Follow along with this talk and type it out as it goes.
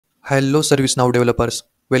Hello ServiceNow developers.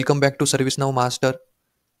 Welcome back to ServiceNow Master.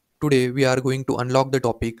 Today we are going to unlock the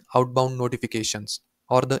topic outbound notifications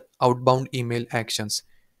or the outbound email actions.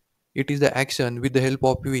 It is the action with the help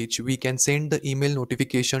of which we can send the email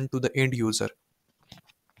notification to the end user.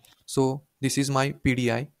 So this is my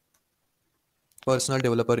PDI, personal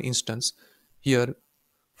developer instance. Here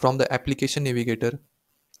from the application navigator,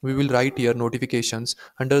 we will write here notifications.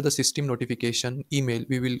 Under the system notification email,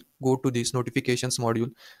 we will go to this notifications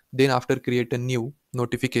module. Then after create a new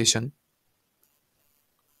notification.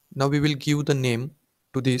 Now we will give the name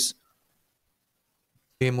to this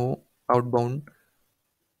demo outbound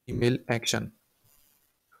email action.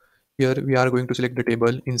 Here we are going to select the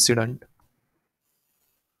table incident.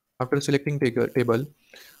 After selecting table,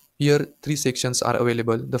 here three sections are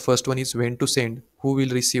available. The first one is when to send, who will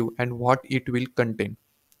receive, and what it will contain.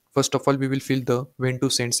 First of all, we will fill the when to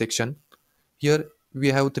send section. Here we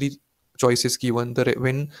have three choices given: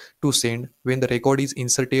 when to send, when the record is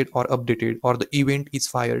inserted or updated, or the event is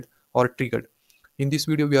fired or triggered. In this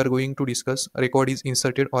video, we are going to discuss record is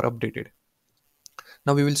inserted or updated.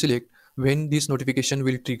 Now we will select when this notification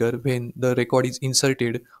will trigger when the record is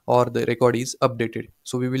inserted or the record is updated.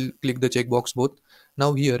 So we will click the checkbox both.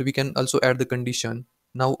 Now here we can also add the condition.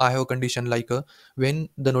 Now I have a condition like when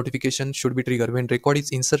the notification should be triggered when record is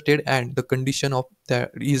inserted, and the condition of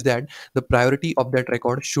that is that the priority of that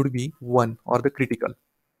record should be 1 or the critical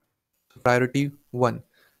priority 1.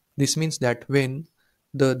 This means that when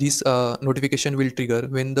the this notification will trigger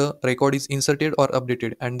when the record is inserted or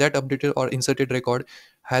updated, and that updated or inserted record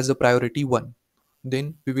has a priority 1.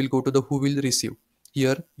 Then we will go to the who will receive.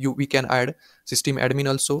 Here we can add system admin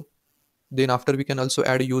also. Then after we can also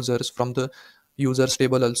add users from the users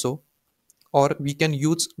table also, or we can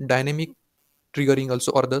use dynamic triggering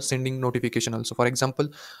also, or the sending notification also. For example,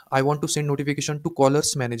 I want to send notification to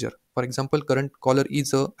caller's manager. For example, current caller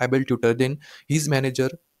is a able tutor, then his manager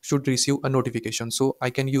should receive a notification. So I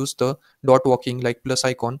can use the dot walking like plus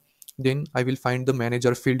icon. Then I will find the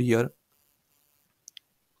manager field here.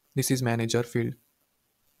 This is manager field.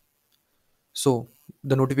 So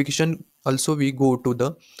the notification also we go to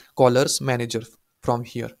the caller's manager from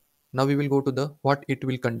here. Now we will go to the what it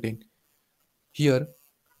will contain. Here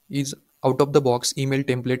is out of the box email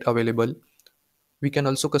template available. We can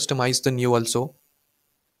also customize the new also.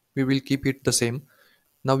 We will keep it the same.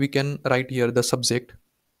 Now we can write here the subject.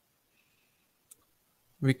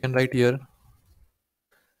 We can write here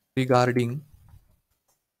regarding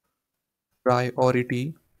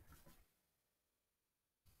priority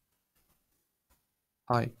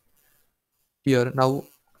high. Here now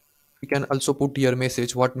we can also put here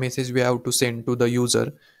message, what message we have to send to the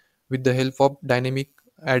user with the help of dynamic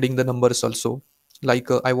adding the numbers also. Like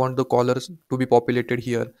I want the callers to be populated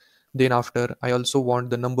here. Then after I also want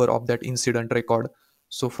the number of that incident record.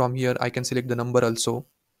 So from here I can select the number also,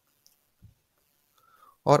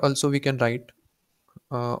 or also we can write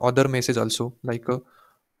other message also like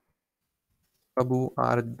Abu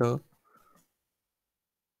are the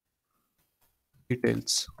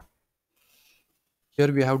details.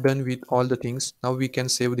 Here we have done with all the things. Now we can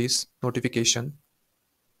save this notification.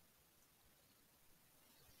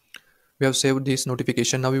 We have saved this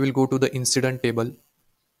notification. Now we will go to the incident table.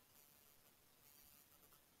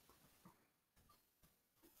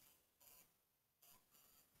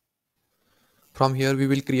 From here we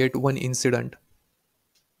will create one incident.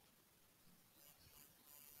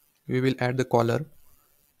 We will add the caller.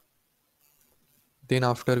 Then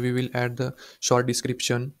after we will add the short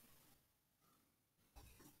description,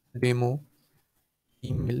 demo,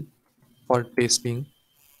 email for testing.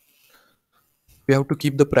 We have to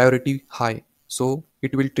keep the priority high, so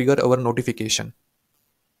it will trigger our notification.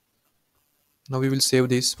 Now we will save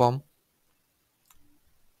this form.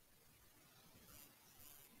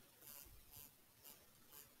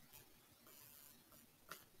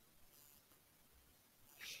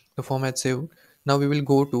 The format saved. Now we will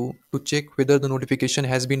go to check whether the notification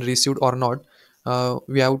has been received or not.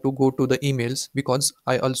 We have to go to the emails, because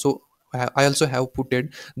I also have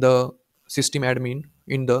putted the system admin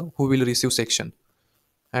in the who will receive section,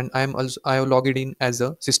 and I have logged in as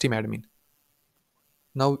a system admin.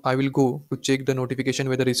 Now I will go to check the notification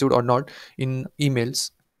whether received or not in emails.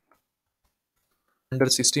 Under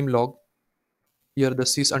system log, here the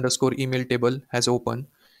sys underscore email table has opened.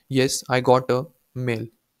 Yes, I got a mail.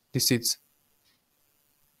 This is,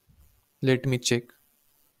 let me check.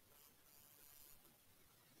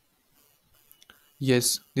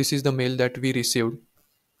 Yes, this is the mail that we received.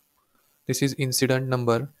 This is incident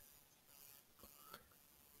number.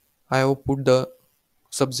 I have put the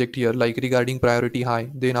subject here like regarding priority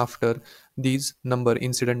high. Then after these number,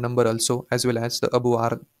 incident number also, as well as the above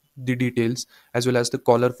are the details as well as the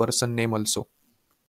caller person name also.